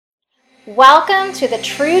Welcome to the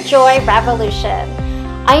True Joy Revolution.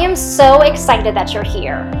 I am so excited that you're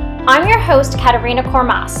here. I'm your host, Katerina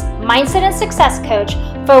Kormas, mindset and success coach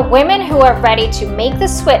for women who are ready to make the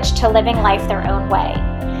switch to living life their own way.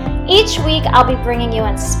 Each week, I'll be bringing you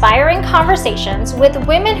inspiring conversations with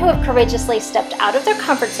women who have courageously stepped out of their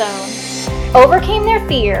comfort zone, overcame their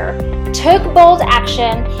fear, took bold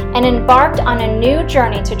action, and embarked on a new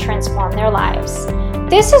journey to transform their lives.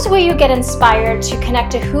 This is where you get inspired to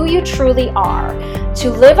connect to who you truly are, to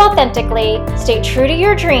live authentically, stay true to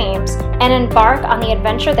your dreams, and embark on the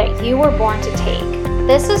adventure that you were born to take.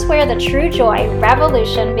 This is where the True Joy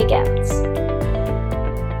Revolution begins.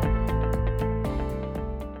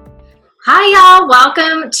 Hi, y'all.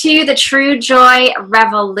 Welcome to the True Joy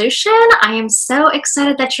Revolution. I am so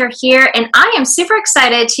excited that you're here, and I am super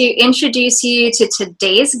excited to introduce you to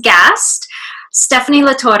today's guest, Stephanie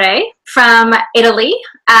LaTorre from Italy.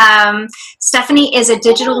 Stephanie is a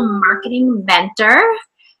digital marketing mentor.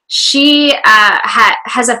 She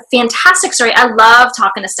has a fantastic story. I love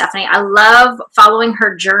talking to Stephanie. I love following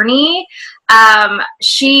her journey.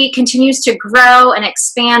 She continues to grow and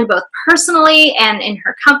expand both personally and in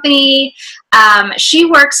her company. She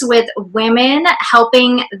works with women,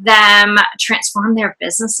 helping them transform their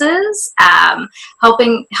businesses,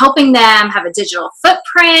 helping them have a digital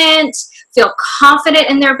footprint, feel confident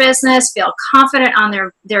in their business, feel confident on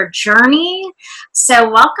their journey. So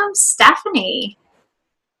welcome, Stephanie.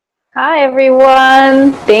 Hi,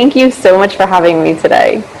 everyone. Thank you so much for having me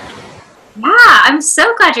today. Yeah, I'm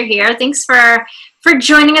so glad you're here. Thanks for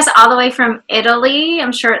joining us all the way from Italy.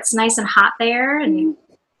 I'm sure it's nice and hot there. And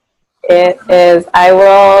It is. I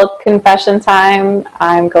will, confession time,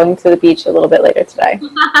 I'm going to the beach a little bit later today.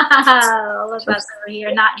 all of us over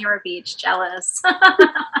here, not in your beach, jealous.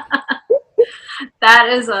 That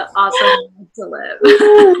is an awesome place to live.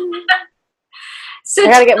 So I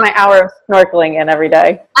got to get my hour of snorkeling in every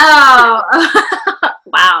day. Oh,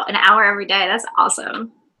 wow. An hour every day. That's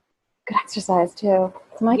awesome. Good exercise, too.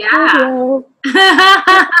 It's my cardio.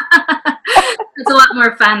 It's a lot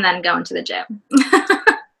more fun than going to the gym.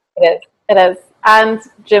 It is. And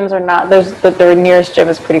gyms are not, the nearest gym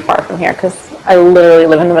is pretty far from here because I literally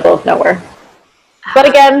live in the middle of nowhere. But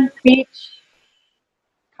again, beach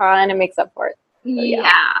kind of makes up for it. So,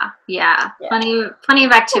 yeah. Plenty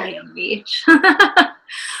of activity on the beach.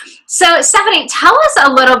 So, Stephanie, tell us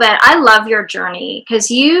a little bit. I love your journey because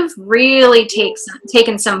you've really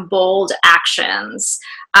taken some bold actions.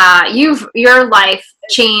 You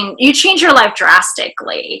changed your life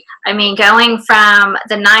drastically. I mean, going from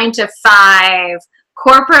the 9-to-5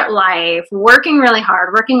 corporate life, working really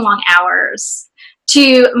hard, working long hours,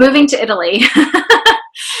 to moving to Italy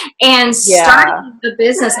and starting a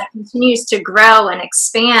business that continues to grow and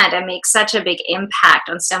expand and make such a big impact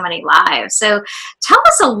on so many lives. So tell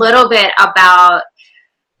us a little bit about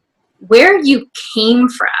where you came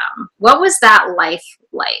from. What was that life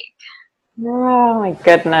like? Oh my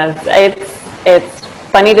goodness. It's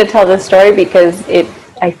funny to tell this story because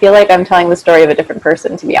I feel like I'm telling the story of a different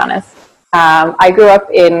person, to be honest. I grew up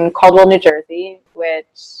in Caldwell, New Jersey, which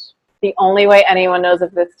the only way anyone knows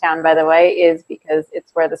of this town, by the way, is because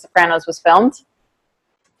it's where The Sopranos was filmed.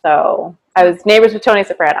 So I was neighbors with Tony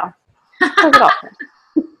Soprano.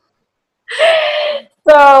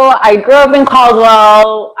 So I grew up in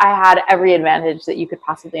Caldwell. I had every advantage that you could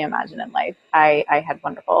possibly imagine in life. I had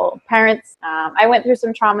wonderful parents. I went through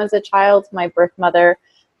some trauma as a child. My birth mother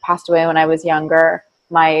passed away when I was younger.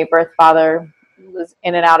 My birth father was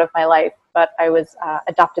in and out of my life, but I was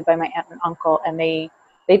adopted by my aunt and uncle, and they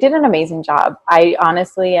did an amazing job. I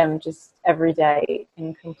honestly am just every day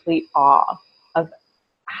in complete awe of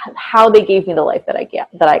how they gave me the life that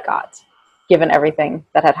I got, given everything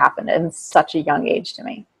that had happened in such a young age to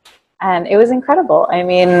me. And it was incredible. I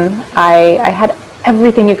mean, I had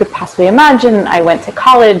everything you could possibly imagine. I went to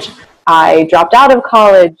college. I dropped out of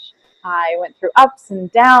college. I went through ups and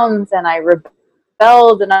downs, and I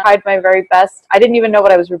rebelled, and I tried my very best. I didn't even know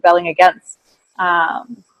what I was rebelling against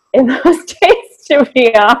in those days, to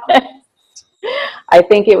be honest. I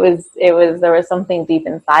think there was something deep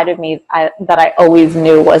inside of me that I always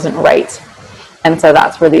knew wasn't right. And so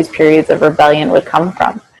that's where these periods of rebellion would come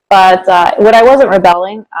from. But when I wasn't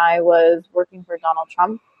rebelling, I was working for Donald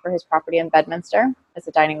Trump for his property in Bedminster as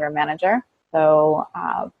a dining room manager. So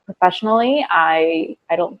professionally, I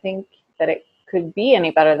don't think that it could be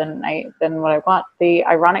any better than what I want. The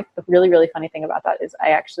really, really funny thing about that is I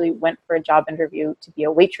actually went for a job interview to be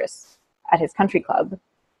a waitress at his country club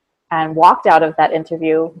and walked out of that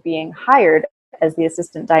interview being hired as the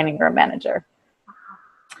assistant dining room manager.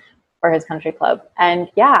 for his country club. And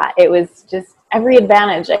yeah, it was just every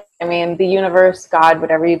advantage. I mean, the universe, God,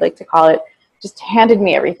 whatever you'd like to call it, just handed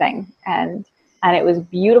me everything. And it was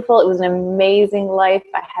beautiful. It was an amazing life.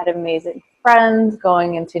 I had amazing friends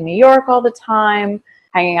going into New York all the time,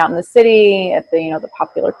 hanging out in the city at the, the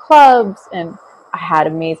popular clubs. And I had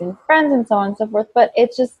amazing friends and so on and so forth. But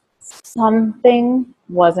it just, something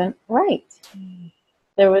wasn't right.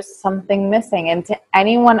 There was something missing. And to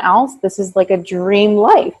anyone else, this is like a dream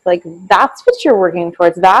life. Like, that's what you're working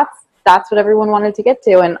towards. That's what everyone wanted to get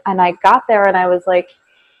to. And I got there and I was like,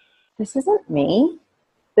 this isn't me.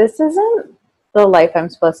 This isn't the life I'm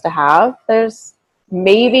supposed to have. There's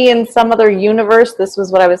maybe in some other universe this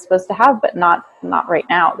was what I was supposed to have, but not right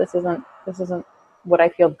now. This isn't what I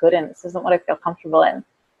feel good in. This isn't what I feel comfortable in.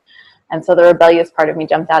 And so the rebellious part of me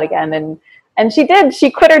jumped out again, and she did. She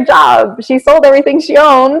quit her job. She sold everything she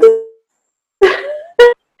owned.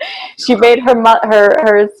 She made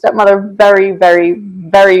her stepmother very, very,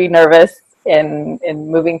 very nervous in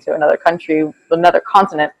moving to another country, another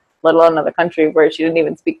continent, let alone another country where she didn't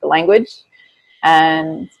even speak the language.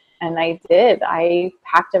 And I did. I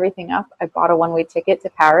packed everything up. I bought a one-way ticket to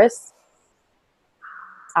Paris.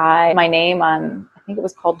 My name on, I think it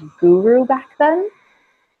was called Guru back then,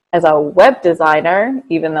 as a web designer,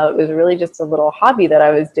 even though it was really just a little hobby that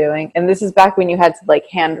I was doing. And this is back when you had to like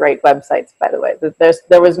handwrite websites, by the way.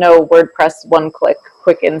 There was no WordPress one-click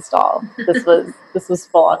quick install. This was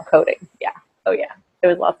full-on coding. Yeah. Oh yeah. It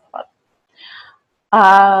was lots of fun.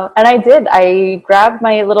 And I did. I grabbed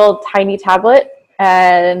my little tiny tablet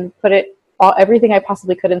and put everything I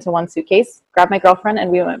possibly could into one suitcase, grabbed my girlfriend,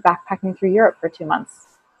 and we went backpacking through Europe for 2 months.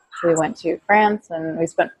 So we went to France, and we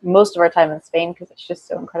spent most of our time in Spain because it's just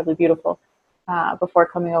so incredibly beautiful, before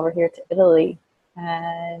coming over here to Italy.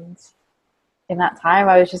 And in that time,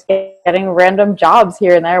 I was just getting random jobs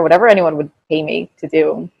here and there, whatever anyone would pay me to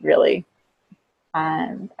do, really.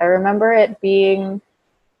 And I remember it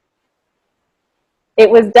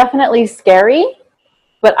was definitely scary,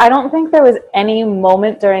 but I don't think there was any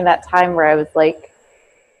moment during that time where I was like,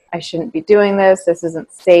 I shouldn't be doing this. This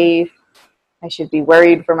isn't safe. I should be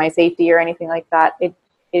worried for my safety or anything like that.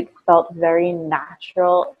 It felt very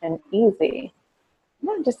natural and easy.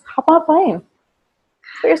 Yeah, just hop on a plane.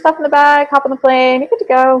 Put your stuff in the bag, hop on the plane, you're good to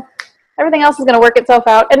go. Everything else is going to work itself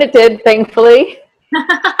out. And it did, thankfully.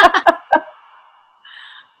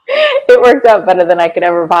 It worked out better than I could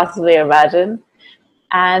ever possibly imagine.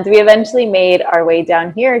 And we eventually made our way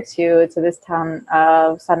down here to this town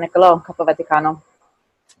of San Nicolò, Capo Vaticano,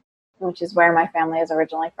 which is where my family is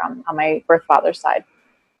originally from, on my birth father's side.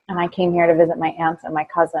 And I came here to visit my aunt and my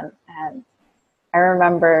cousin. And I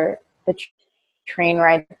remember the train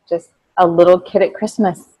ride, just a little kid at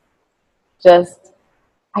Christmas. Just,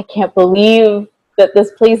 I can't believe that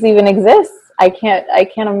this place even exists. I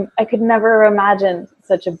could never imagine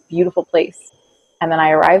such a beautiful place. And then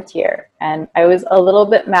I arrived here, and I was a little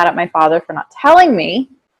bit mad at my father for not telling me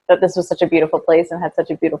that this was such a beautiful place and had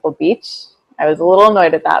such a beautiful beach. I was a little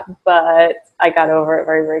annoyed at that, but I got over it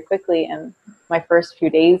very, very quickly. And my first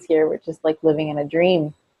few days here were just like living in a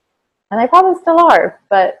dream. And I probably still are,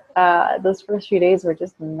 but those first few days were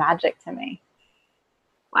just magic to me.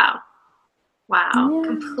 Wow. Yeah.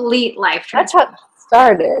 Complete life transformation. That's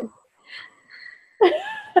how it started.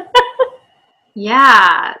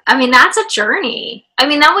 Yeah. I mean, that's a journey. I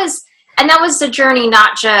mean, that was the journey,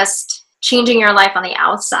 not just changing your life on the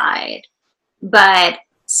outside, but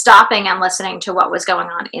stopping and listening to what was going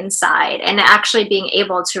on inside, and actually being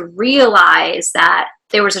able to realize that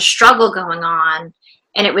there was a struggle going on,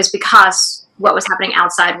 and it was because what was happening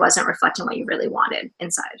outside wasn't reflecting what you really wanted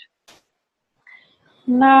inside.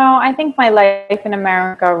 No, I think my life in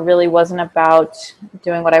America really wasn't about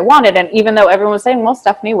doing what I wanted. And even though everyone was saying, well,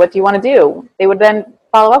 Stephanie, what do you want to do? They would then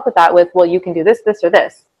follow up with that with, well, you can do this, this, or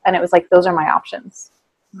this. And it was like, those are my options.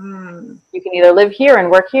 You can either live here and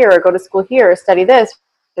work here, or go to school here, or study this,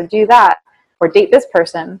 or do that, or date this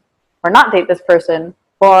person, or not date this person,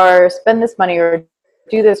 or spend this money, or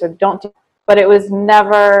do this, or don't do. But it was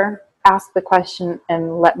never ask the question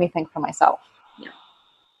and let me think for myself.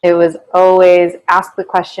 It was always ask the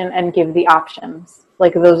question and give the options.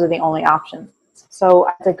 Like, those are the only options. So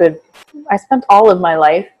I spent all of my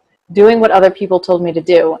life doing what other people told me to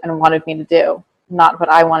do and wanted me to do, not what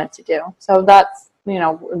I wanted to do. So that's,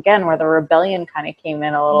 again, where the rebellion kind of came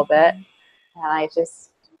in a little bit. And I just,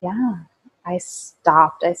 I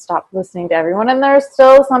stopped listening to everyone. And there are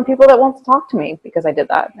still some people that won't talk to me because I did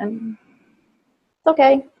that. And it's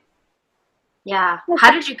okay. Yeah.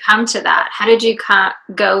 How did you come to that? How did you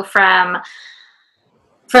go from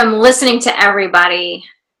listening to everybody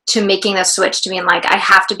to making the switch to being like, I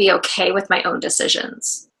have to be okay with my own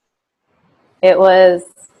decisions? It was,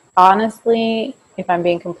 honestly, if I'm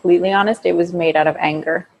being completely honest, it was made out of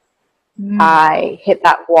anger. I hit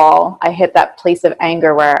that wall. I hit that place of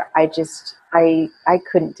anger where I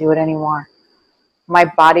couldn't do it anymore. My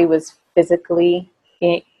body was physically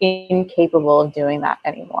incapable of doing that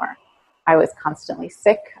anymore. I was constantly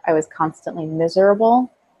sick. I was constantly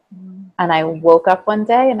miserable. And I woke up one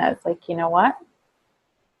day and I was like, you know what?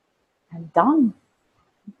 I'm done.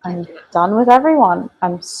 I'm done with everyone.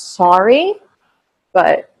 I'm sorry,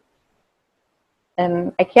 but,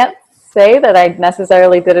 and I can't say that I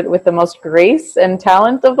necessarily did it with the most grace and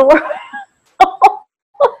talent of the world.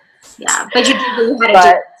 Yeah, but you did what you had to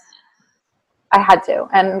But do. I had to.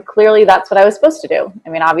 And clearly that's what I was supposed to do. I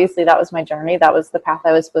mean, obviously that was my journey. That was the path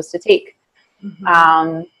I was supposed to take.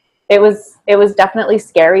 It was definitely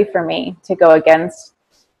scary for me to go against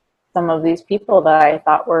some of these people that I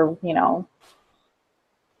thought were, you know,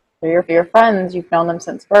 they're your friends. You've known them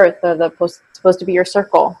since birth. They're supposed to be your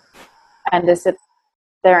circle. And to sit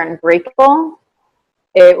there and breakable,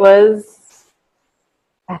 it was,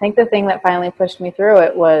 I think the thing that finally pushed me through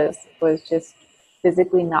it was just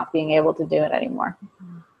physically not being able to do it anymore.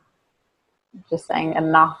 Just saying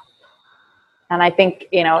enough. And I think,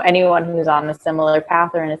 you know, anyone who's on a similar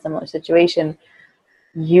path or in a similar situation,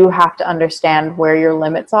 you have to understand where your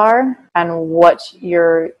limits are and what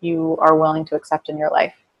you are willing to accept in your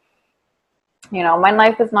life. You know, my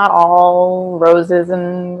life is not all roses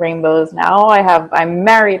and rainbows now. I'm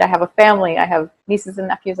married, I have a family, I have nieces and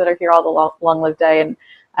nephews that are here all the long lived day, and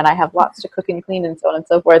I have lots to cook and clean and so on and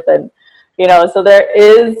so forth. And, you know, so there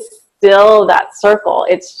is still that circle.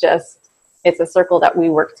 It's a circle that we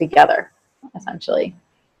work together, essentially.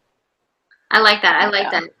 I like that. I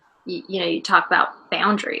like that. You know, you talk about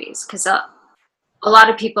boundaries because a lot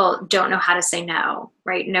of people don't know how to say no,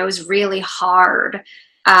 right? No is really hard.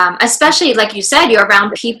 Especially like you said, you're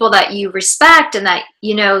around people that you respect and that,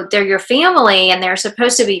 you know, they're your family and they're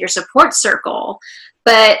supposed to be your support circle.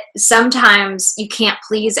 But sometimes you can't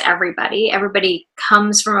please everybody. Everybody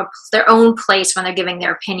comes from their own place when they're giving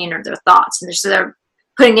their opinion or their thoughts. And so they're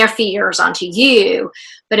putting their fears onto you.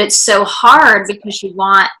 But it's so hard because you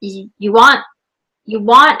want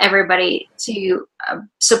everybody to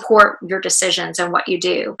support your decisions and what you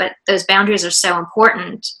do, but those boundaries are so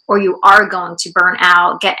important or you are going to burn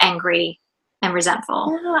out, get angry and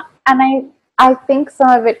resentful. Yeah, and I think some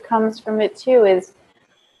of it comes from it too, is,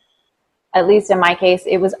 at least in my case,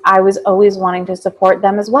 I was always wanting to support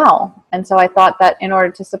them as well. And so I thought that in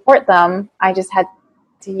order to support them, I just had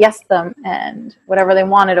to yes them and whatever they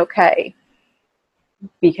wanted, okay.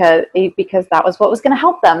 Because that was what was going to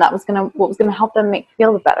help them. What was going to help them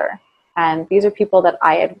feel better. And these are people that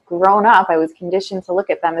I had grown up. I was conditioned to look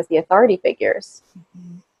at them as the authority figures.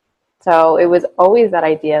 Mm-hmm. So it was always that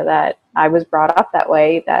idea that I was brought up that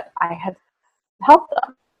way, that I had to help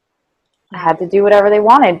them. I had to do whatever they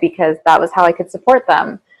wanted because that was how I could support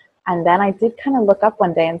them. And then I did kind of look up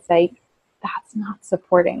one day and say, that's not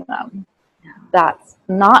supporting them. That's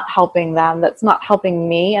not helping them. That's not helping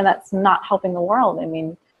me. And that's not helping the world. I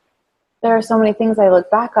mean, there are so many things I look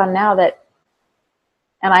back on now that,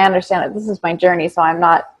 and I understand that this is my journey, so I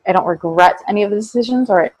don't regret any of the decisions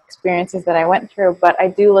or experiences that I went through, but I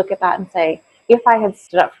do look at that and say, if I had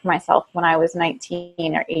stood up for myself when I was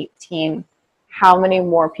 19 or 18, how many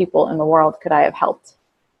more people in the world could I have helped?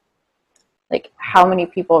 Like, how many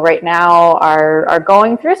people right now are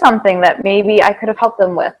going through something that maybe I could have helped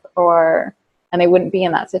them with, and they wouldn't be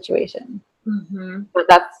in that situation. Mm-hmm. But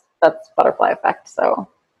that's butterfly effect, so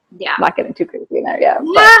yeah, I'm not getting too crazy in there yet.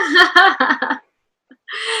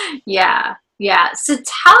 Yeah. So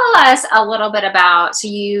tell us a little bit about, so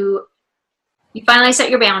you finally set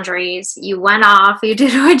your boundaries, you went off, you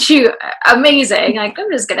did amazing. Like,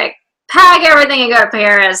 I'm just going to pack everything and go to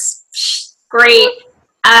Paris. Great.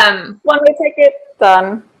 One-way ticket,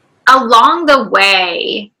 done. Along the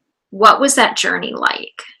way, what was that journey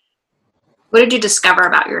like? What did you discover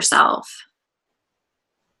about yourself?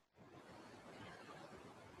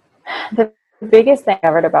 The biggest thing I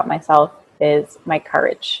discovered about myself is my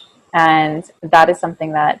courage. And that is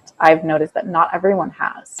something that I've noticed that not everyone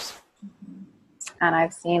has. And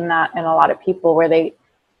I've seen that in a lot of people where they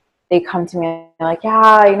come to me like,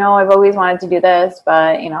 yeah, you know, I've always wanted to do this,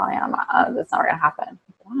 but, you know, it's not going to happen.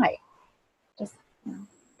 Why? Just, you know,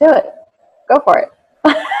 do it. Go for it.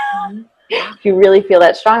 If you really feel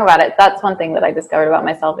that strong about it. That's one thing that I discovered about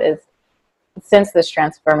myself is, since this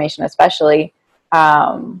transformation especially,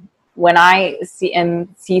 when I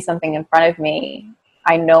see something in front of me,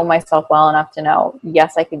 I know myself well enough to know,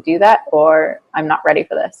 yes, I could do that, or I'm not ready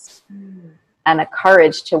for this. And a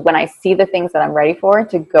courage to, when I see the things that I'm ready for,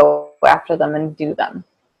 to go after them and do them.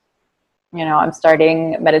 I'm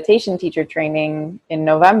starting meditation teacher training in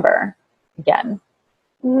November again.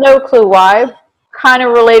 No clue why. Kind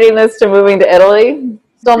of relating this to moving to Italy.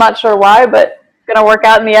 Still not sure why, but gonna work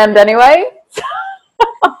out in the end anyway.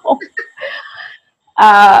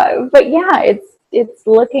 But yeah, it's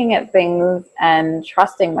looking at things and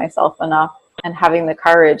trusting myself enough and having the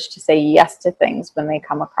courage to say yes to things when they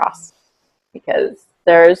come across, because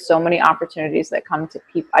there's so many opportunities that come to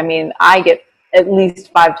people. I mean, I get at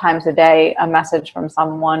least 5 times a day a message from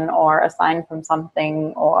someone or a sign from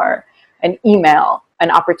something or an email,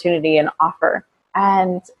 an opportunity, an offer.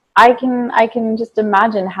 And I can just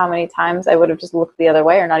imagine how many times I would have just looked the other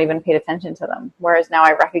way or not even paid attention to them. Whereas now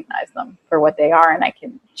I recognize them for what they are, and I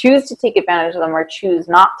can choose to take advantage of them or choose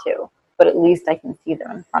not to, but at least I can see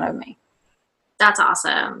them in front of me. That's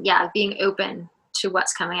awesome. Yeah, being open to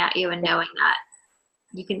what's coming at you and knowing that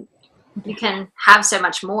you can have so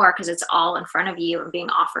much more because it's all in front of you and being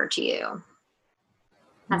offered to you.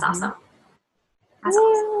 That's awesome. That's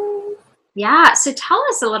awesome. Yeah. So tell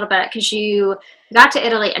us a little bit, because you got to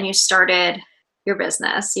Italy and you started your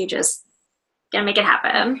business. You just gonna make it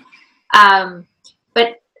happen.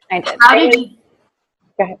 But I did. how did you?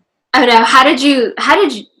 Go ahead. Oh no. How did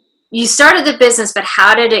you started the business, but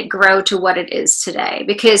how did it grow to what it is today?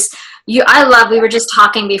 Because we were just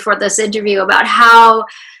talking before this interview about how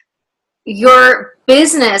your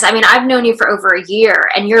business, I mean, I've known you for over a year,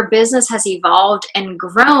 and your business has evolved and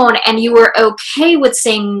grown, and you were okay with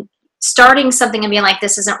starting something and being like,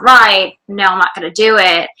 this isn't right. No, I'm not going to do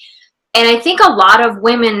it. And I think a lot of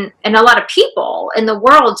women and a lot of people in the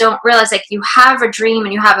world don't realize, like, you have a dream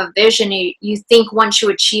and you have a vision. You think once you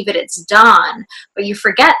achieve it, it's done, but you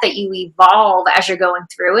forget that you evolve as you're going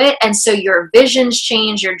through it. And so your visions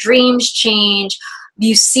change, your dreams change.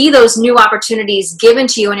 You see those new opportunities given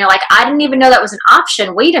to you and you're like, I didn't even know that was an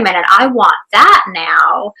option. Wait a minute, I want that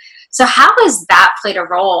now. So how has that played a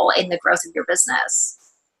role in the growth of your business?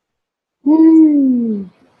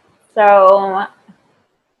 So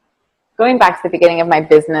going back to the beginning of my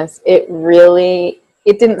business, it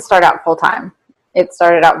didn't start out full time. It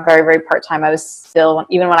started out very, very part time. I was still,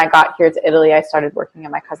 even when I got here to Italy, I started working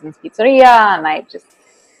at my cousin's pizzeria, and that's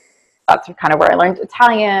kind of where I learned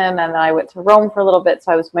Italian. And then I went to Rome for a little bit.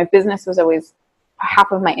 So my business was always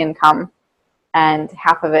half of my income, and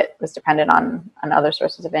half of it was dependent on other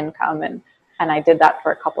sources of income. And I did that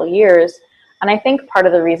for a couple of years. And I think part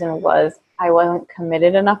of the reason was I wasn't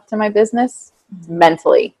committed enough to my business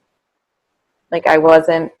mentally. Like I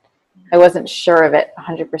wasn't sure of it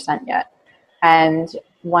 100% yet. And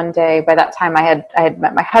one day, by that time, I had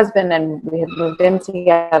met my husband, and we had moved in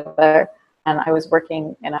together. And I was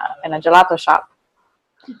working in a gelato shop,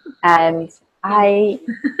 and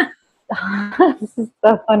this is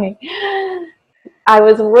so funny. I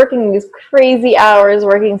was working these crazy hours,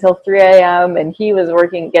 working till 3 a.m. and he was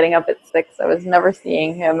getting up at 6. I was never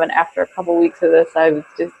seeing him. And after a couple weeks of this,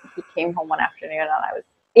 he came home one afternoon, and I was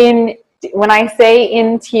when I say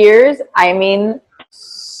in tears, I mean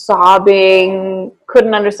sobbing,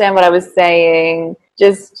 couldn't understand what I was saying,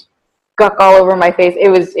 just guck all over my face. It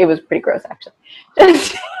was pretty gross, actually.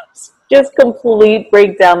 Just complete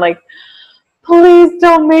breakdown, like, please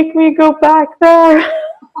don't make me go back there.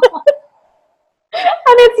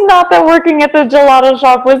 And it's not that working at the gelato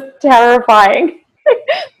shop was terrifying.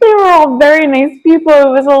 They were all very nice people. It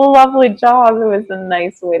was a lovely job. It was a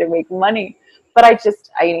nice way to make money. But it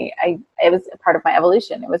was a part of my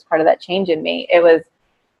evolution. It was part of that change in me. It was,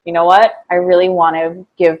 you know what? I really want to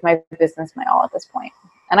give my business my all at this point.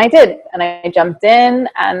 And I did. And I jumped in,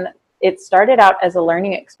 and it started out as a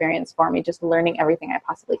learning experience for me, just learning everything I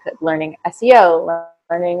possibly could. Learning SEO,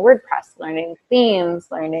 learning WordPress, learning themes,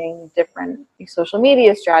 learning different social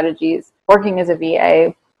media strategies, working as a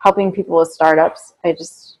VA, helping people with startups. I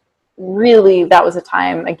just really, that was a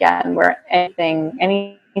time, again, where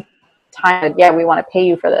any time, yeah, we want to pay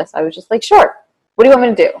you for this, I was just like, sure. What do you want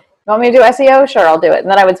me to do? You want me to do SEO? Sure, I'll do it.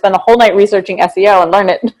 And then I would spend the whole night researching SEO and learn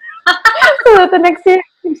it so that the next year I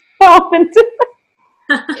could fall into it.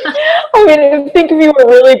 I mean, I think if you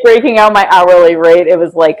were really breaking out my hourly rate, it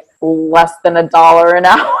was like less than $1 an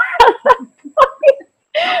hour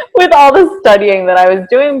with all the studying that I was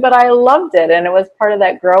doing, but I loved it, and it was part of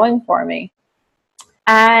that growing for me.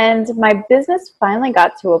 And my business finally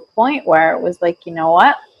got to a point where it was like, you know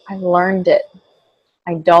what? I've learned it.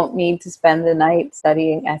 I don't need to spend the night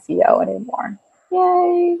studying SEO anymore.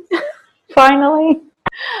 Yay! Finally,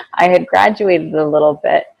 I had graduated a little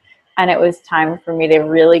bit, and it was time for me to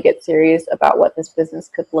really get serious about what this business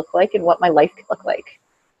could look like and what my life could look like.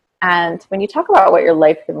 And when you talk about what your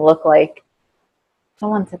life can look like,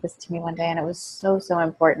 someone said this to me one day, and it was so, so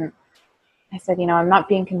important. I said, I'm not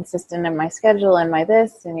being consistent in my schedule and my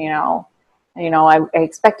this, and I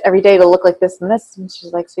expect every day to look like this and this. And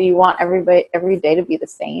she's like, so you want every day to be the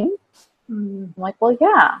same? I'm like, well,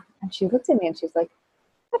 yeah. And she looked at me and she's like,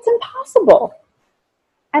 that's impossible.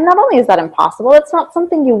 And not only is that impossible, it's not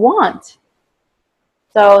something you want.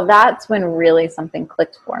 So that's when really something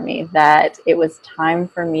clicked for me, that it was time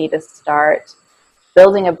for me to start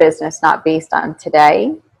building a business, not based on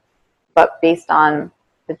today, but based on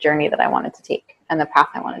the journey that I wanted to take and the path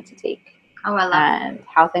I wanted to take. Oh, I love and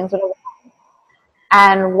how things would evolve.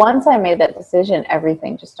 And once I made that decision,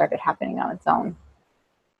 everything just started happening on its own.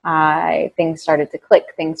 Things started to click.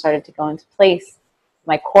 Things started to go into place.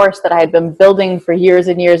 My course that I had been building for years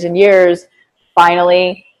and years and years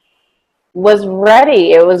finally was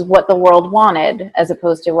ready. It was what the world wanted as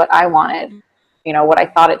opposed to what I wanted. What I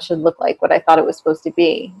thought it should look like, what I thought it was supposed to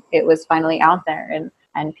be. It was finally out there,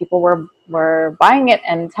 and people were buying it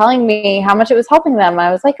and telling me how much it was helping them.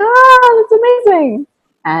 I was like, that's amazing.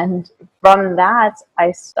 And from that,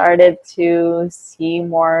 I started to see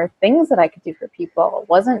more things that I could do for people. It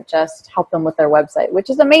wasn't just help them with their website,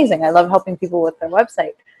 which is amazing. I love helping people with their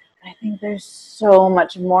website. But I think there's so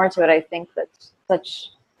much more to it. I think that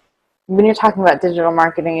when you're talking about digital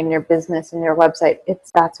marketing in your business and your website,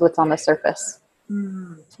 that's what's on the surface.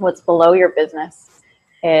 What's below your business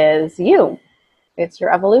is you. It's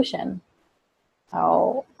your evolution.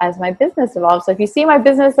 So as my business evolves, so if you see my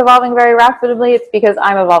business evolving very rapidly, it's because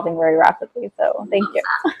I'm evolving very rapidly. So thank you.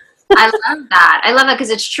 I love that. I love it because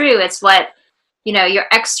it's true. It's what, your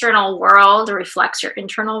external world reflects your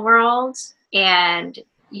internal world. And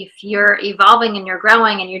if you're evolving and you're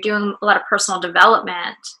growing and you're doing a lot of personal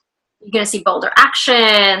development, you're going to see bolder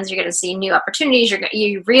actions. You're going to see new opportunities.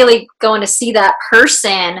 You're really going to see that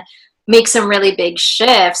person make some really big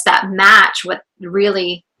shifts that match what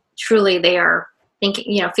really, truly they are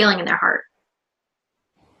thinking, feeling in their heart.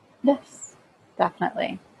 Yes,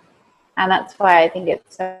 definitely. And that's why I think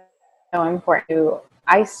it's so important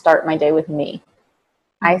I start my day with me.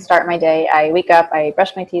 I start my day, I wake up, I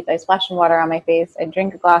brush my teeth, I splash some water on my face, I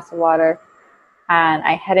drink a glass of water, and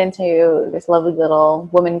I head into this lovely little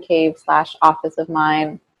woman cave / office of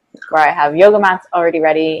mine where I have yoga mats already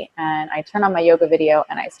ready, and I turn on my yoga video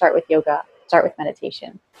and I start with yoga, start with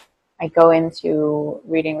meditation. I go into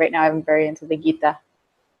reading. Right now I'm very into the Gita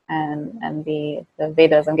and the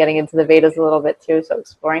Vedas. I'm getting into the Vedas a little bit too, so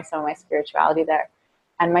exploring some of my spirituality there.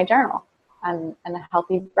 And my journal and a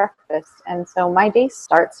healthy breakfast. And so my day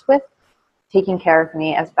starts with taking care of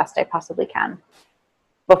me as best I possibly can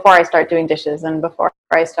before I start doing dishes and before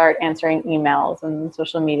I start answering emails and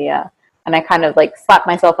social media. And I kind of slap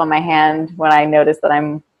myself on my hand when I notice that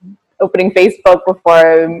I'm opening Facebook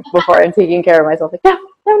before I'm taking care of myself. Like, no,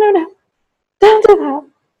 don't do that.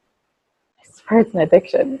 I swear it's an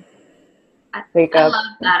addiction. Wake up. I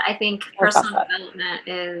love that. I think personal development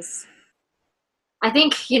is,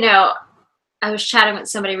 I was chatting with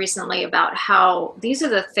somebody recently about how these are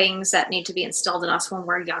the things that need to be instilled in us when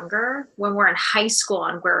we're younger, when we're in high school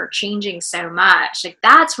and we're changing so much.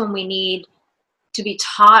 That's when we need to be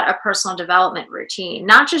taught a personal development routine,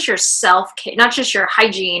 not just your self-care, not just your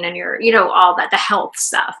hygiene and your, all that, the health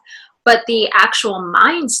stuff, but the actual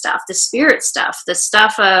mind stuff, the spirit stuff, the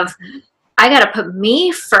stuff of, I got to put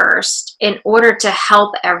me first in order to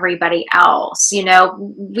help everybody else.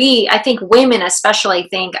 I think women especially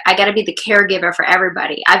think I got to be the caregiver for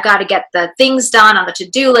everybody. I've got to get the things done on the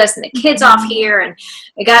to-do list and the kids off here, and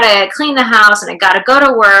I got to clean the house, and I got to go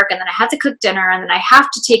to work, and then I have to cook dinner, and then I have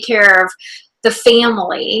to take care of the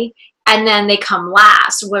family, and then they come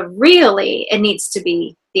last. What really, it needs to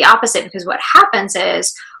be the opposite, because what happens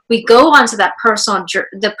is we go onto that personal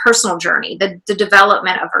journey, the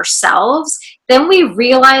development of ourselves. Then we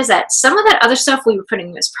realize that some of that other stuff we were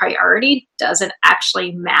putting as priority doesn't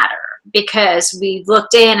actually matter, because we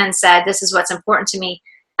looked in and said, this is what's important to me.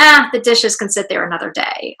 The dishes can sit there another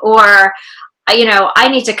day. Or, I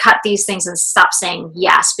need to cut these things and stop saying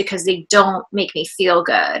yes because they don't make me feel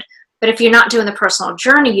good. But if you're not doing the personal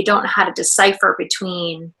journey, you don't know how to decipher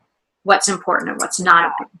between what's important and what's not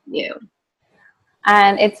important to you.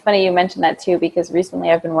 And it's funny you mentioned that too, because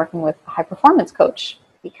recently I've been working with a high performance coach,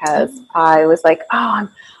 because I was like, I'm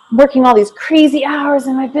working all these crazy hours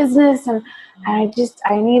in my business, and I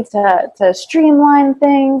need to streamline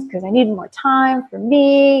things because I need more time for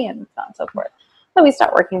me, and so on and so forth. So we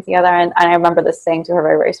start working together, and I remember this saying to her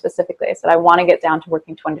very, very specifically. I said, I want to get down to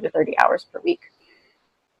working 20 to 30 hours per week.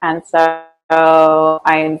 And so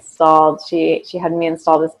I installed, she had me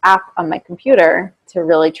install this app on my computer to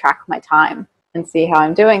really track my time and see how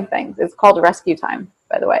I'm doing things. It's called Rescue Time,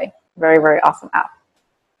 by the way. Very, very awesome app.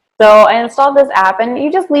 So I installed this app, and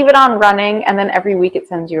you just leave it on running, and then every week it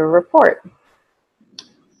sends you a report.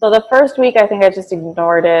 So the first week, I think I just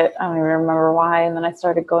ignored it. I don't even remember why. And then I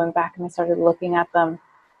started going back and I started looking at them.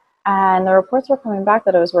 And the reports were coming back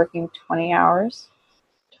that I was working 20 hours,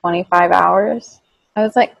 25 hours. I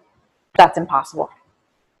was like, that's impossible.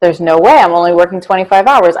 There's no way I'm only working 25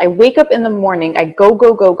 hours. I wake up in the morning, I go,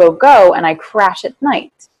 and I crash at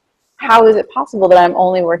night. How is it possible that I'm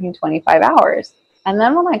only working 25 hours? And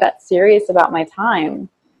then when I got serious about my time,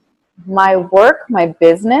 my work, my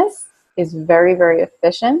business is very, very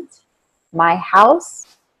efficient. My house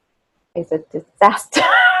is a disaster.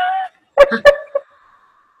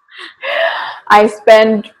 I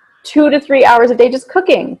spend 2 to 3 hours a day just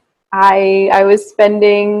cooking. I was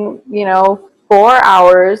spending, 4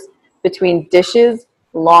 hours between dishes,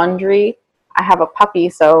 laundry. I have a puppy,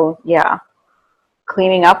 so yeah,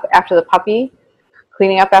 cleaning up after the puppy,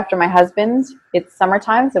 cleaning up after my husband. It's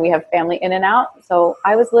summertime, so we have family in and out. So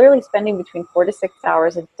I was literally spending between 4 to 6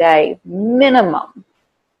 hours a day minimum.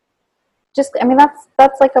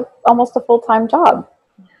 That's like almost a full-time job.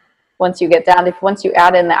 Once you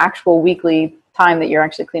add in the actual weekly time that you're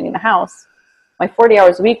actually cleaning the house, my 40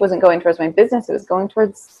 hours a week wasn't going towards my business. It was going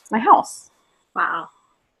towards my house. Wow.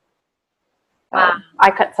 Wow. I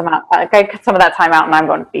cut some out. I cut some of that time out, and I'm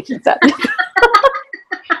going to the beach instead.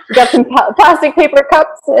 Got some plastic paper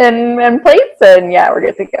cups and plates, and yeah, we're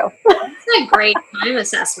good to go. That's a great time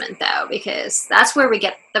assessment, though, because that's where we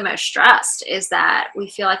get the most stressed, is that we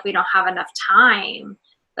feel like we don't have enough time,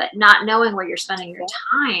 but not knowing where you're spending your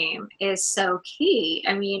time is so key.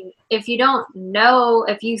 I mean, if you don't know,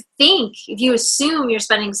 if you assume you're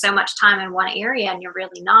spending so much time in one area and you're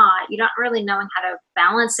really not, you're not really knowing how to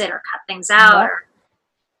balance it or cut things out or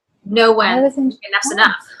know when enough's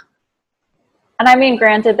enough. And I mean,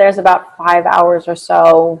 granted, there's about 5 hours or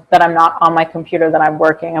so that I'm not on my computer that I'm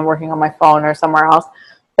working on my phone or somewhere else,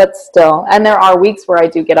 but still. And there are weeks where I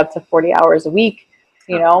do get up to 40 hours a week,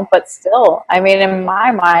 but still, I mean, in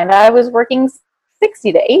my mind, I was working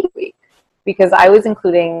 60 to 80 a week because I was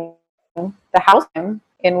including the house time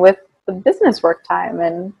in with the business work time.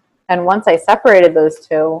 And once I separated those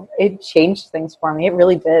two, it changed things for me. It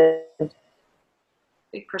really did.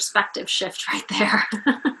 Big perspective shift right there.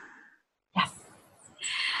 Yes.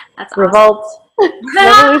 That's Revolt. Awesome.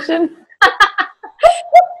 Revolution.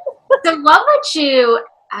 So what would you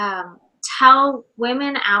tell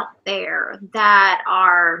women out there that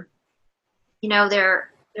are, they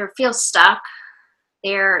feel stuck,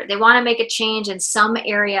 they want to make a change in some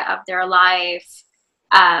area of their life,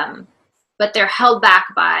 but they're held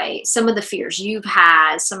back by some of the fears you've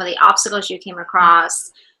had, some of the obstacles you came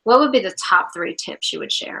across? What would be the top 3 tips you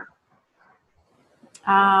would share?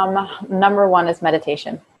 Number 1 is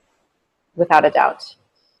meditation, without a doubt.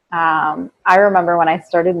 I remember when I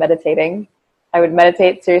started meditating, I would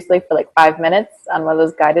meditate seriously for like 5 minutes on one of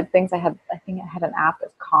those guided things. I think I had an app,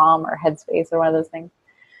 it's Calm or Headspace or one of those things.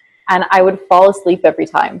 And I would fall asleep every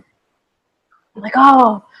time. I'm like,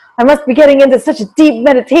 oh, I must be getting into such a deep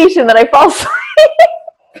meditation that I fall asleep.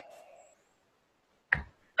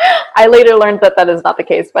 I later learned that is not the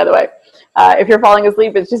case, by the way. If you're falling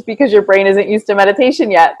asleep, it's just because your brain isn't used to meditation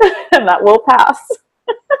yet, and that will pass.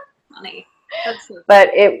 Funny. But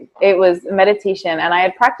it was meditation, and I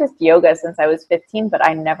had practiced yoga since I was 15, but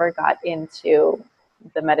I never got into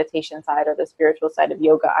the meditation side or the spiritual side of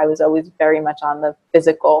yoga. I was always very much on the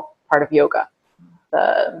physical part of yoga,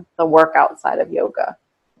 the workout side of yoga.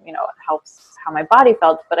 It helps how my body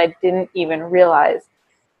felt, but I didn't even realize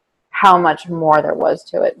how much more there was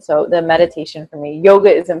to it. So the meditation for me,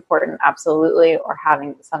 yoga is important, absolutely, or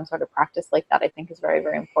having some sort of practice like that I think is very,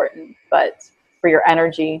 very important. But for your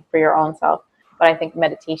energy, for your own self. But I think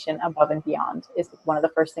meditation above and beyond is one of the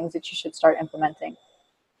first things that you should start implementing.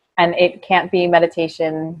 And it can't be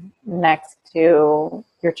meditation next to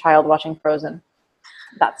your child watching Frozen.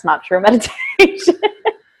 That's not true meditation.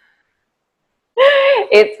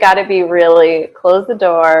 It's got to be really close the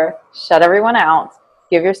door, shut everyone out,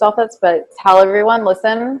 give yourself that space, tell everyone,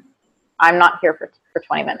 listen, I'm not here for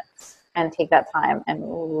 20 minutes. And take that time and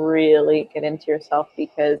really get into yourself,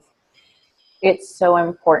 because it's so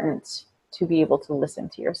important to be able to listen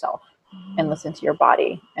to yourself and listen to your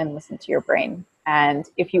body and listen to your brain. And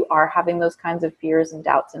if you are having those kinds of fears and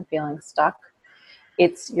doubts and feeling stuck,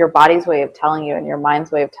 it's your body's way of telling you and your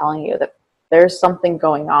mind's way of telling you that there's something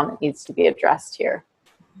going on that needs to be addressed here.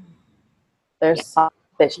 There's something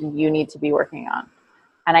that you need to be working on.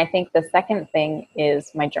 And I think the second thing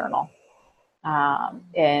is my journal.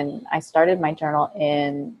 And I started my journal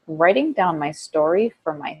in writing down my story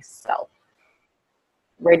for myself.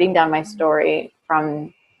 Writing down my story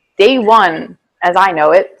from day one as I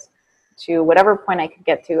know it to whatever point I could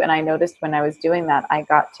get to. And I noticed when I was doing that, I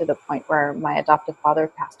got to the point where my adoptive father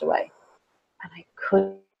passed away. And I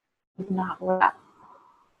could not laugh.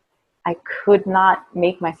 I could not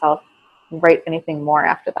make myself write anything more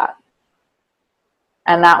after that.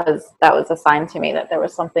 And that was a sign to me that there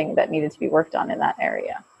was something that needed to be worked on in that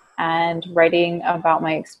area. And writing about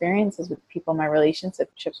my experiences with people, my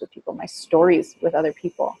relationships with people, my stories with other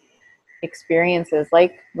people, experiences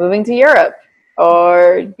like moving to Europe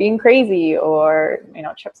or being crazy, or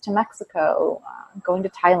trips to Mexico, going to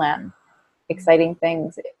Thailand, exciting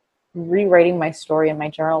things. Rewriting my story in my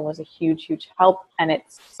journal was a huge help, and it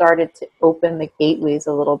started to open the gateways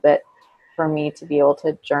a little bit for me to be able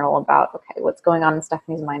to journal about, okay, what's going on in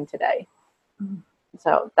Stephanie's mind today. Mm-hmm.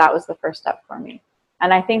 So that was the first step for me.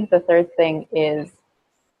 And I think the third thing is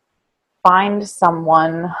find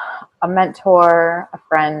someone, a mentor, a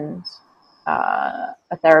friend,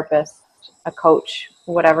 a therapist, a coach,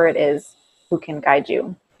 whatever it is, who can guide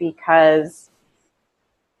you. Because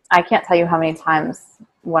I can't tell you how many times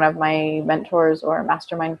one of my mentors or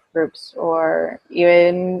mastermind groups, or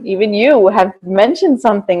even you, have mentioned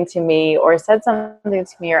something to me or said something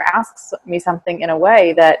to me or asked me something in a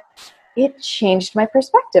way that it changed my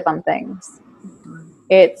perspective on things.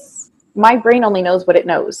 It's my brain only knows what it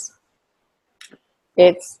knows.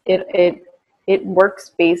 It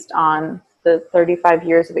works based on the 35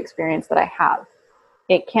 years of experience that I have.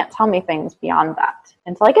 It can't tell me things beyond that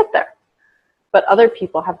until I get there. But other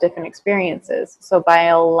people have different experiences. So by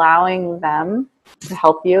allowing them to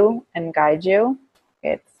help you and guide you,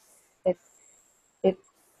 it's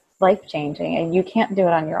life-changing, and you can't do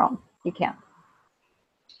it on your own. You can't.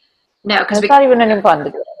 No, because it's not even any fun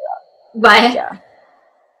to do it on your own. What? Yeah.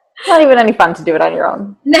 It's not even any fun to do it on your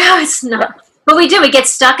own. No, it's not. Yeah. But we get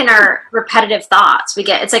stuck in our repetitive thoughts.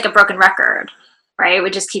 It's like a broken record, right?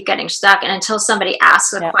 We just keep getting stuck. And until somebody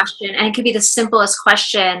asks a question, and it could be the simplest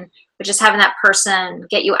question, but just having that person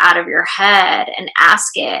get you out of your head and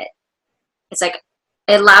ask it, it's like,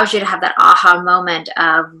 it allows you to have that aha moment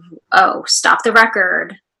of, oh, stop the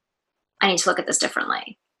record. I need to look at this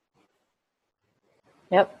differently.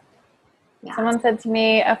 Yep. Yeah. Someone said to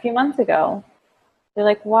me a few months ago, they're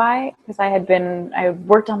like, why? Because I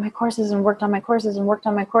worked on my courses and worked on my courses and worked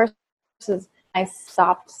on my courses. I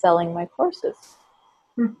stopped selling my courses.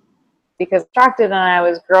 Because distracted, and I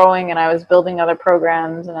was growing, and I was building other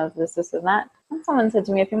programs, and I was this and that. And someone said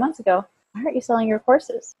to me a few months ago, why aren't you selling your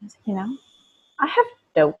courses? I was like, I have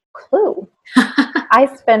no clue. I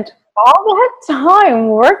spent all that time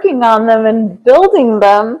working on them and building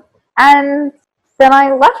them, and then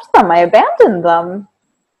I left them. I abandoned them.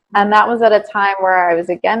 And that was at a time where I was,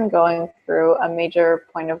 again, going through a major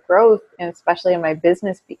point of growth, and especially in my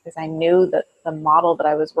business, because I knew that the model that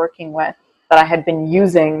I was working with, that I had been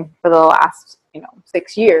using for the last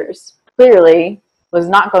 6 years, clearly was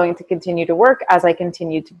not going to continue to work as I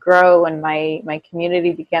continued to grow, and my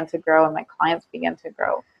community began to grow, and my clients began to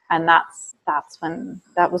grow. And that's when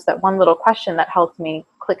that was that one little question that helped me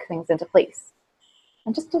click things into place.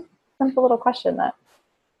 And just a simple little question that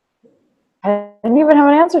I didn't even have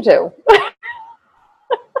an answer to.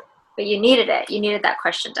 But you needed it. You needed that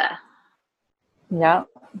question to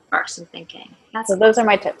spark some thinking. So those are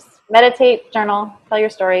my tips. Meditate, journal, tell your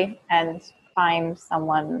story, and find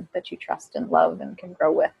someone that you trust and love and can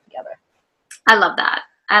grow with together. I love that.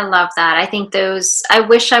 I think I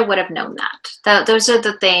wish I would have known that. Those are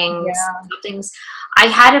the things I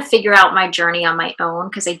had to figure out my journey on my own,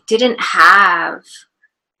 because I didn't have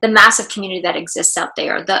the massive community that exists out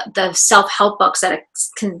there, the self-help books that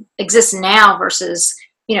can exist now versus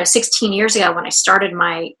 16 years ago when I started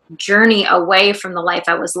my journey away from the life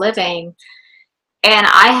I was living. And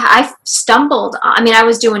I stumbled, I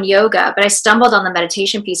was doing yoga, but I stumbled on the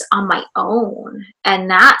meditation piece on my own. And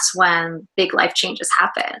that's when big life changes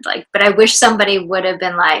happened. But I wish somebody would have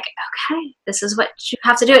been like, okay, this is what you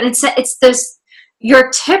have to do. And it's this,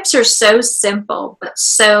 your tips are so simple, but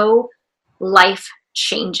so life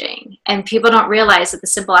changing. And people don't realize that the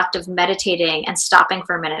simple act of meditating and stopping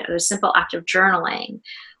for a minute, or the simple act of journaling,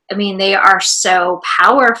 they are so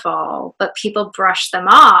powerful, but people brush them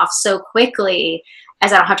off so quickly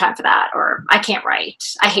as I don't have time for that, or I can't write.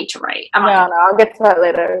 I hate to write. I'll get to that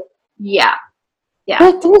later. Yeah.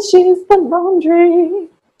 The dishes, the laundry.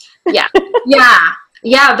 Yeah.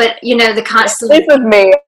 But the constant. This with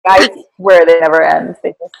me, I swear they never end.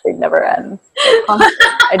 They never end.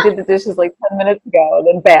 I did the dishes 10 minutes ago, and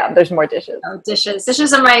then bam, there's more dishes. Oh, dishes.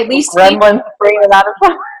 Dishes are my least favorite. Bringing it out of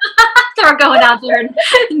time. They're going out there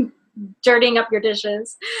and dirtying up your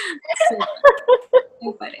dishes.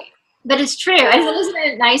 So funny. But it's true. Isn't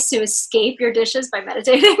it nice to escape your dishes by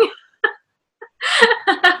meditating?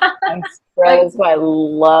 I suppose I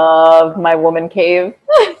love my woman cave.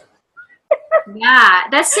 Yeah,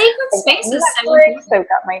 that sacred space is so Netflix, I've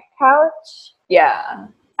got my couch. Yeah.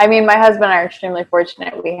 I mean, my husband and I are extremely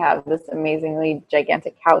fortunate. We have this amazingly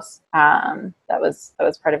gigantic house that was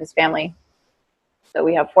part of his family. So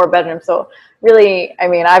we have 4 bedrooms. So really, I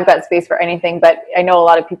mean, I've got space for anything, but I know a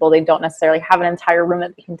lot of people, they don't necessarily have an entire room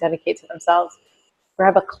that they can dedicate to themselves.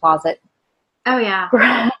 Grab a closet. Oh, yeah.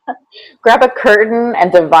 Grab a curtain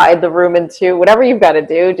and divide the room in 2. Whatever you've got to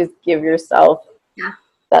do, just give yourself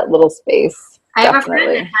that little space. I have a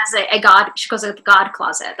friend that has a God, she calls it the God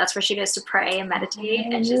closet. That's where she goes to pray and meditate.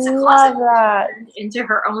 And it's a closet into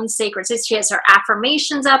her own sacred space. She has her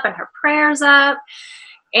affirmations up and her prayers up.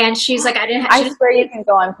 And she's like, I swear you can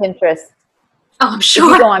go on Pinterest. Oh, I'm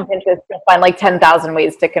sure. If you go on Pinterest, you'll find like 10,000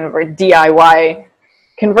 ways to convert DIY,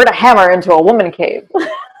 convert a hammer into a woman cave.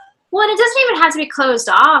 Well, and it doesn't even have to be closed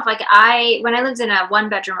off. Like when I lived in a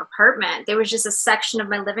 1-bedroom apartment, there was just a section of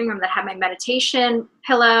my living room that had my meditation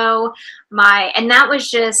pillow, and that was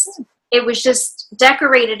just, it was just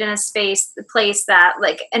decorated in a place that,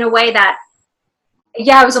 like, in a way that,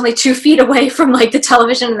 yeah, I was only 2 feet away from like the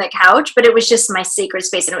television and the couch, but it was just my sacred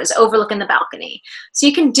space, and it was overlooking the balcony. So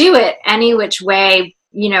you can do it any which way,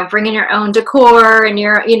 bring in your own decor and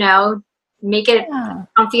make it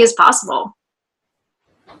comfy as possible.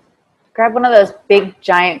 Grab one of those big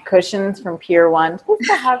giant cushions from Pier 1. Do we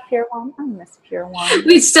still have Pier 1? I miss Pier 1.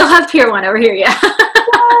 We still have Pier 1 over here, yeah.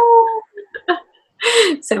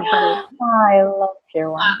 So funny. I love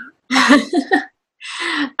Pier 1.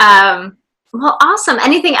 Well, awesome.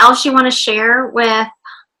 Anything else you want to share with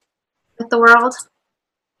the world?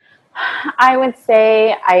 I would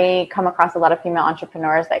say I come across a lot of female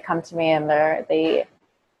entrepreneurs that come to me, and they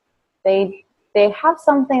have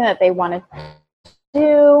something that they want to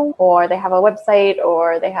do, or they have a website,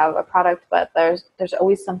 or they have a product, but there's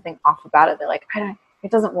always something off about it. They're like,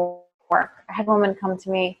 it doesn't work. I had a woman come to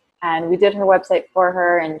me, and we did her website for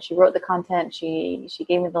her, and she wrote the content. She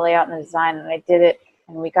gave me the layout and the design, and I did it,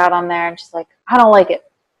 and we got on there, and she's like, I don't like it.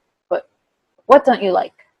 But what don't you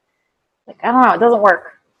like? Like, I don't know, it doesn't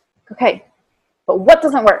work. Okay, but what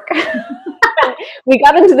doesn't work? We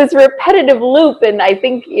got into this repetitive loop, and I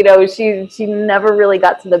think, she never really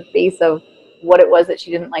got to the base of what it was that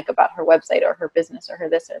she didn't like about her website or her business or her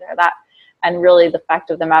this or her that. And really the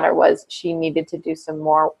fact of the matter was she needed to do some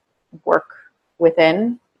more work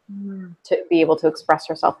within to be able to express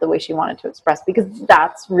herself the way she wanted to express, because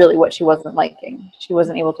that's really what she wasn't liking. She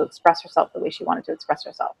wasn't able to express herself the way she wanted to express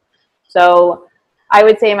herself. So I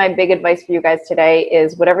would say my big advice for you guys today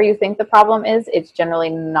is whatever you think the problem is, it's generally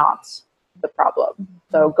not the problem.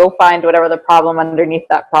 So go find whatever the problem underneath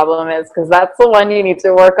that problem is, because that's the one you need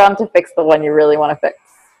to work on to fix the one you really want to fix.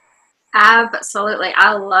 Absolutely.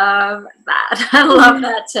 I love that. I love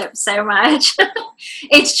that tip so much.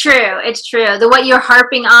 It's true. It's true. What you're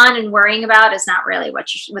harping on and worrying about is not really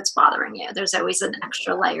what's bothering you. There's always an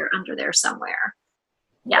extra layer under there somewhere.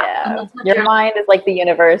 Yeah. Your mind is like the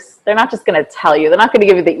universe. They're not just going to tell you. They're not going to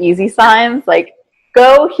give you the easy signs. Like,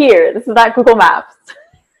 go here. This is not Google Maps.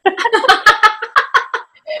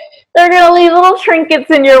 They're going to leave little trinkets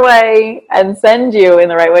in your way and send you in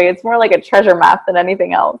the right way. It's more like a treasure map than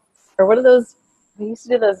anything else. Or what are those? We used to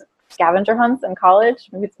do those scavenger hunts in college.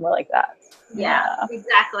 Maybe it's more like that. Yeah,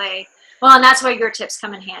 exactly. Well, and that's why your tips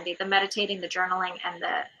come in handy. The meditating, the journaling, and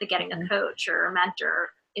the getting a coach or a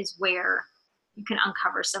mentor is where you can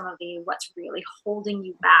uncover some of what's really holding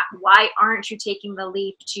you back. Why aren't you taking the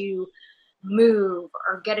leap to move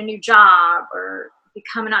or get a new job or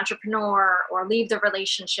become an entrepreneur or leave the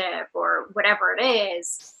relationship or whatever it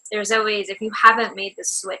is? There's always, if you haven't made the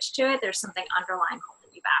switch to it, there's something underlying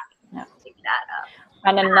holding you back. Take that up.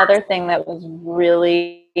 And another thing that was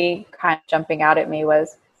really kind of jumping out at me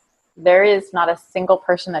was there is not a single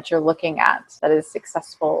person that you're looking at that is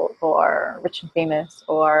successful or rich and famous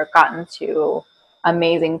or gotten to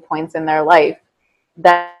amazing points in their life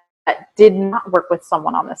that did not work with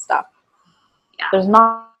someone on this stuff. Yeah. There's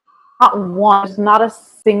not one, there's not a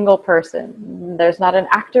single person. There's not an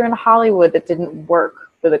actor in Hollywood that didn't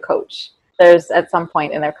work with a coach. There's at some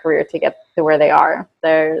point in their career to get to where they are.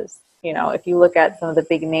 There's, if you look at some of the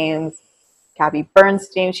big names, Gabby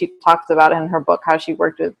Bernstein, she talks about in her book how she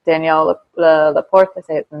worked with Danielle LaTorre,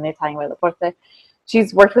 say it in the Italian way, LaTorre.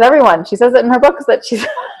 She's worked with everyone. She says it in her books that she's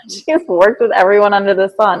worked with everyone under the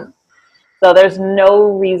sun. So there's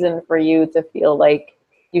no reason for you to feel like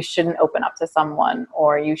you shouldn't open up to someone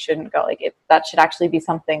or you shouldn't go. Like, that should actually be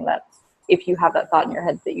something that, if you have that thought in your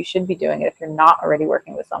head that you should be doing it if you're not already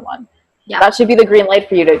working with someone, that should be the green light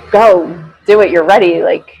for you to go do it. You're ready.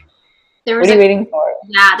 Like, what are you waiting for?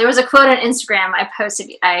 Yeah, there was a quote on Instagram I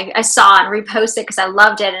posted, I saw and reposted because I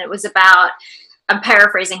loved it, and it was about, I'm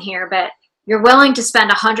paraphrasing here, but you're willing to spend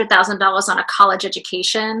 $100,000 on a college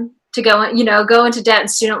education to go into debt and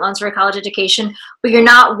student loans for a college education, but you're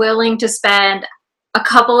not willing to spend a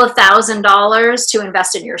couple of $1,000s to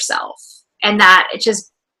invest in yourself. And that it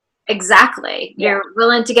just, exactly, you're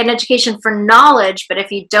willing to get an education for knowledge, but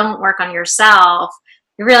if you don't work on yourself,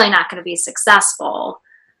 you're really not going to be successful.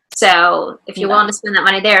 So if you're willing to spend that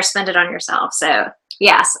money there, spend it on yourself. So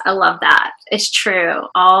yes, I love that. It's true.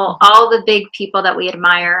 All the big people that we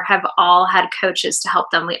admire have all had coaches to help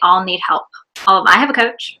them. We all need help. I have a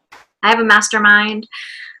coach. I have a mastermind.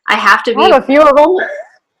 I have to be. I have a few of them.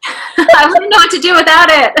 I wouldn't know what to do without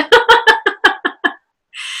it.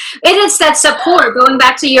 It is that support. Going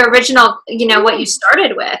back to your original, what you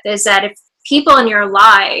started with is that if people in your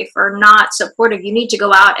life are not supportive, you need to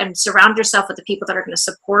go out and surround yourself with the people that are going to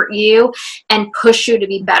support you and push you to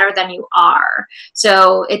be better than you are.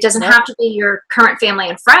 So it doesn't have to be your current family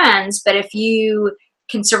and friends, but if you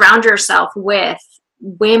can surround yourself with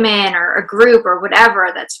women or a group or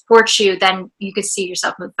whatever that supports you, then you can see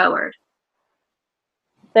yourself move forward.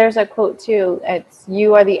 There's a quote too. It's,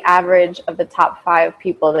 you are the average of the top 5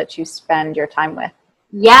 people that you spend your time with.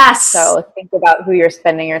 Yes. So think about who you're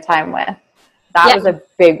spending your time with. That was a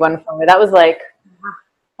big one for me. That was like,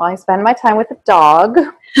 well, I spend my time with a dog.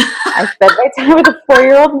 I spend my time with a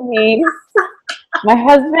 4-year-old niece, my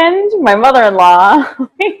husband, my mother-in-law.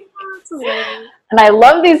 And I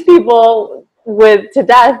love these people to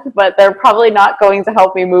death, but they're probably not going to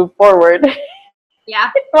help me move forward.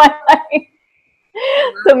 Yeah.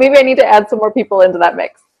 So maybe I need to add some more people into that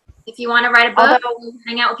mix. If you want to write a book,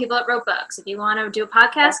 hang out with people that wrote books. If you want to do a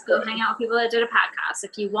podcast, go hang out with people that did a podcast.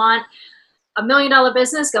 If you want $1 million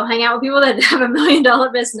business, go hang out with people that have $1 million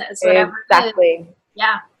business. Whatever. Exactly.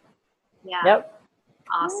 Yeah. Yep.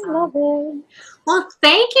 Awesome. I love it. Well,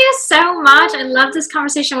 thank you so much. I love this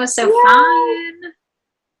conversation. It was so fun.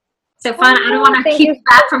 So fun. I don't want to keep you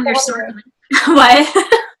back from your story. What?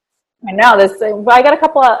 I know this. I got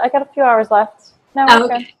a few hours left. No,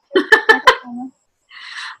 okay.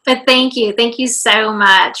 But thank you so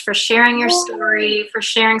much for sharing your story, for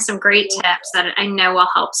sharing some great tips that I know will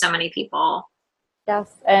help so many people.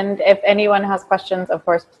 Yes, and if anyone has questions, of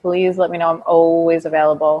course, please let me know. I'm always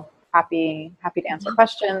available. Happy to answer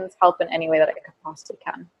questions, help in any way that I possibly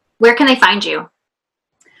can. Where can they find you?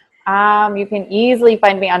 You can easily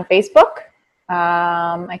find me on Facebook.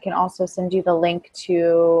 I can also send you the link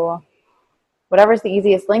to whatever's the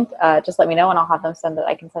easiest link. Just let me know and I'll have them send it.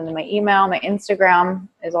 I can send them my email. My Instagram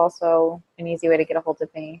is also an easy way to get a hold of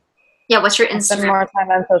me. Yeah, what's your Instagram? I spend more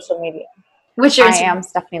time on social media. What's your Instagram? I am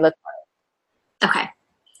Stephanie LaTorre. Okay.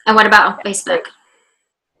 And what about Facebook?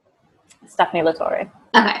 Stephanie LaTorre.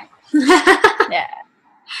 Okay. Yeah.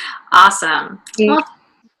 Awesome. Well,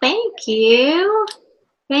 thank you.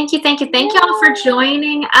 Thank you all for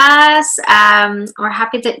joining us. We're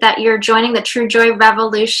happy that you're joining the True Joy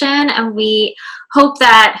Revolution, and we hope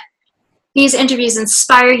that these interviews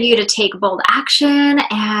inspire you to take bold action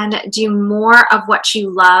and do more of what you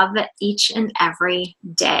love each and every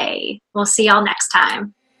day. We'll see y'all next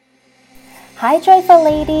time. Hi, Joyful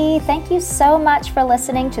Lady. Thank you so much for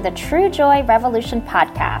listening to the True Joy Revolution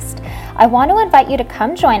podcast. I want to invite you to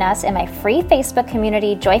come join us in my free Facebook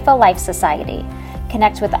community, Joyful Life Society.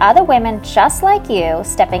 Connect with other women just like you,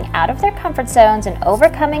 stepping out of their comfort zones and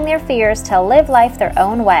overcoming their fears to live life their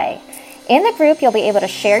own way. In the group, you'll be able to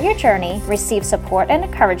share your journey, receive support and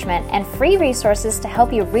encouragement, and free resources to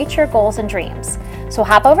help you reach your goals and dreams. So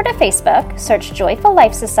hop over to Facebook, search Joyful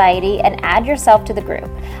Life Society, and add yourself to the group.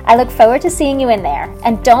 I look forward to seeing you in there.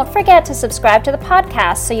 And don't forget to subscribe to the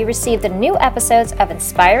podcast so you receive the new episodes of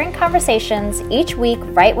inspiring conversations each week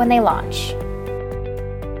right when they launch.